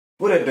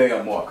Where that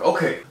damn marker?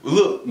 Okay,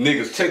 look,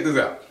 niggas, check this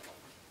out.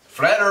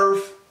 Flat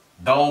Earth,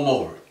 dome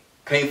over.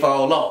 Can't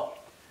fall off.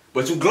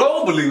 But you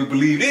globe believers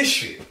believe this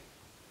shit.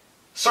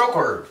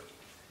 Circle Earth.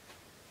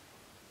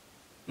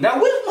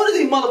 Now, which one of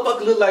these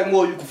motherfuckers look like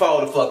more you can fall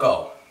the fuck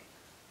off?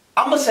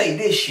 I'ma say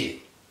this shit.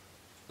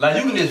 Like,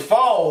 you can just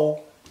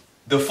fall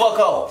the fuck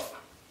off.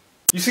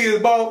 You see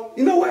this ball?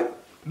 You know what?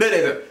 This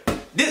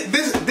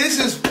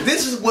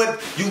is what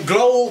you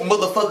globe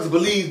motherfuckers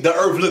believe the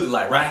earth looks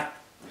like, right?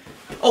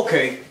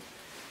 Okay.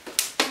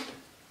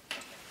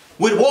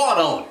 With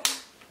water on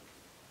it.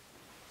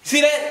 See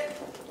that?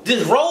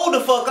 Just roll the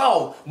fuck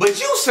off. But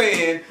you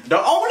saying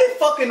the only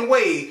fucking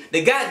way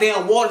the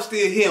goddamn water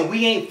still here and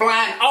we ain't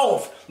flying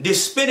off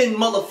this spinning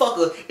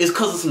motherfucker is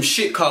cause of some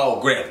shit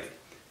called gravity.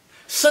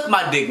 Suck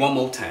my dick one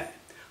more time.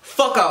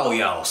 Fuck all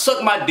y'all.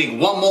 Suck my dick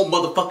one more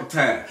motherfucking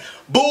time.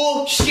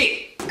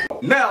 Bullshit.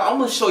 Now I'm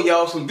gonna show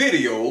y'all some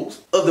videos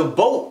of the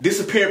boat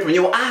disappearing from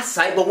your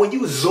eyesight, but when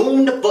you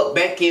zoom the fuck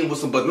back in with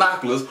some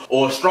binoculars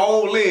or a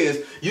strong lens,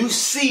 you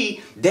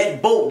see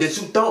that boat that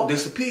you thought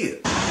disappeared.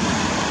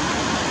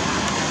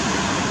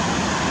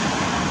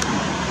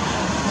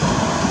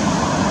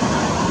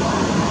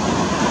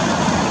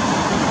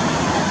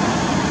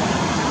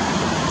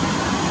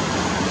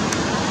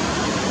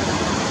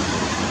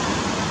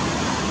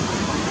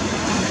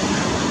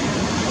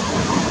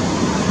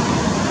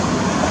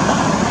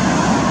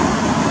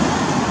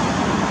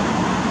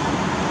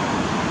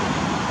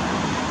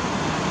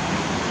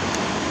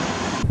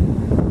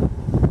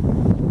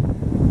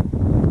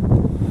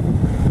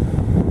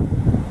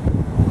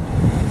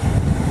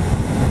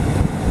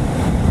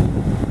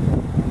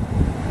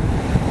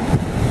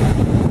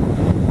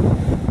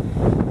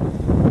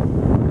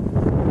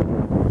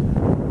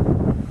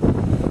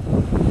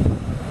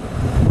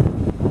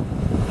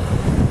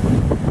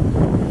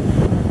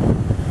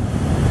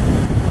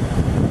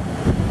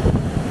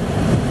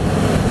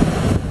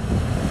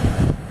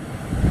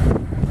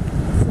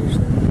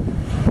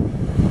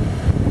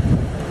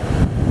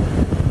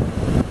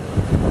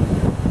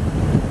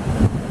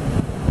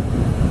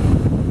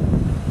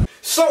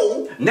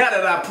 So, now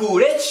that I pull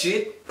that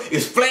shit,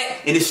 it's flat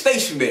and it's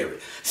stationary.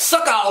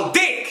 Suck all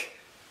dick!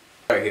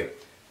 Right here.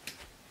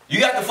 You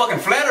got the fucking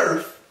flat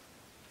earth,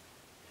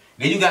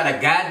 then you got a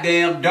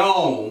goddamn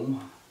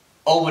dome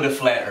over the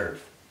flat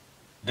earth.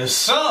 The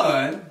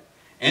sun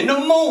and the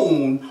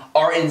moon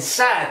are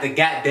inside the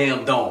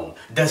goddamn dome.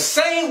 The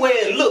same way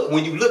it look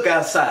when you look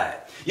outside.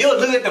 You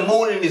ever look at the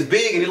moon and it's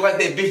big and it's like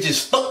that bitch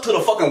just stuck to the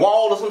fucking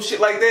wall or some shit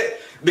like that?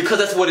 Because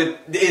that's what it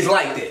is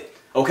like that,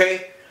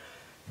 okay?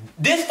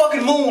 This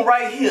fucking moon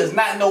right here is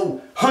not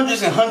no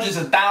hundreds and hundreds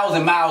of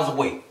thousand miles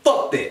away.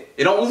 Fuck that.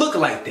 It don't look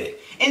like that.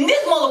 And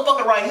this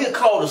motherfucker right here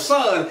called the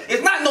sun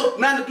is not no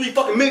 93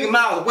 fucking million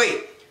miles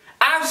away.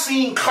 I've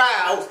seen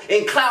clouds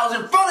and clouds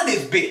in front of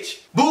this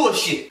bitch.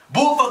 Bullshit.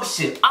 Bullfucking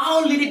shit.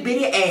 All little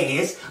bitty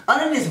ass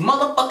under this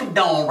motherfucking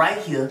dome right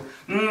here.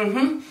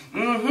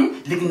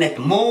 Looking at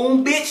the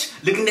moon,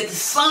 bitch. Looking at the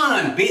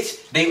sun,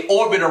 bitch. They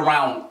orbit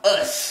around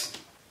us.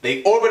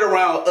 They orbit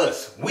around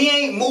us. We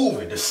ain't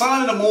moving. The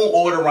sun and the moon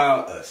orbit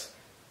around us.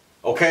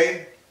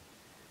 Okay?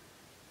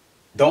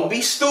 Don't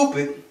be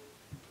stupid.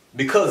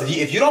 Because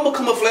if you don't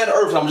become a flat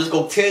earth, I'm just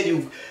going to tell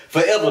you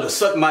forever to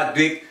suck my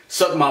dick,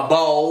 suck my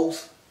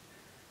balls,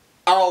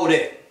 all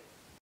that.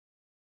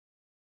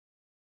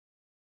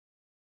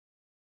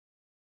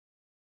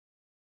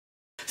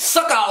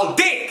 Suck all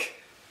dick.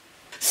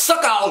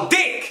 Suck all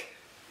dick.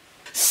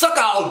 Suck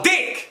all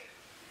dick.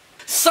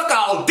 Suck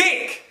all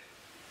dick.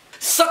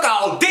 Suck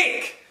all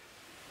dick.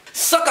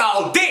 Suck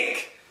all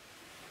dick.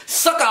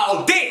 Suck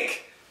all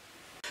dick.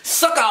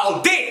 Suck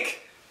all dick.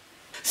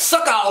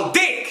 Suck all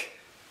dick.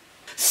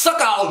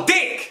 Suck all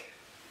dick.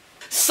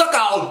 Suck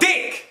all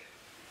dick.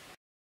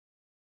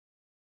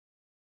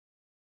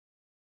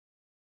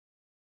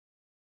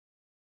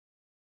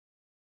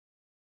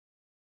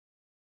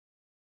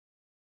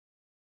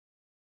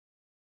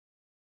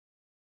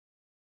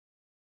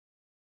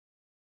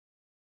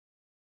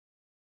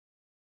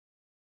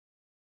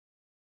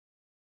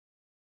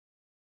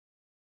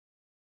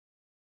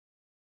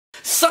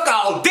 Suck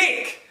all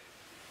dick.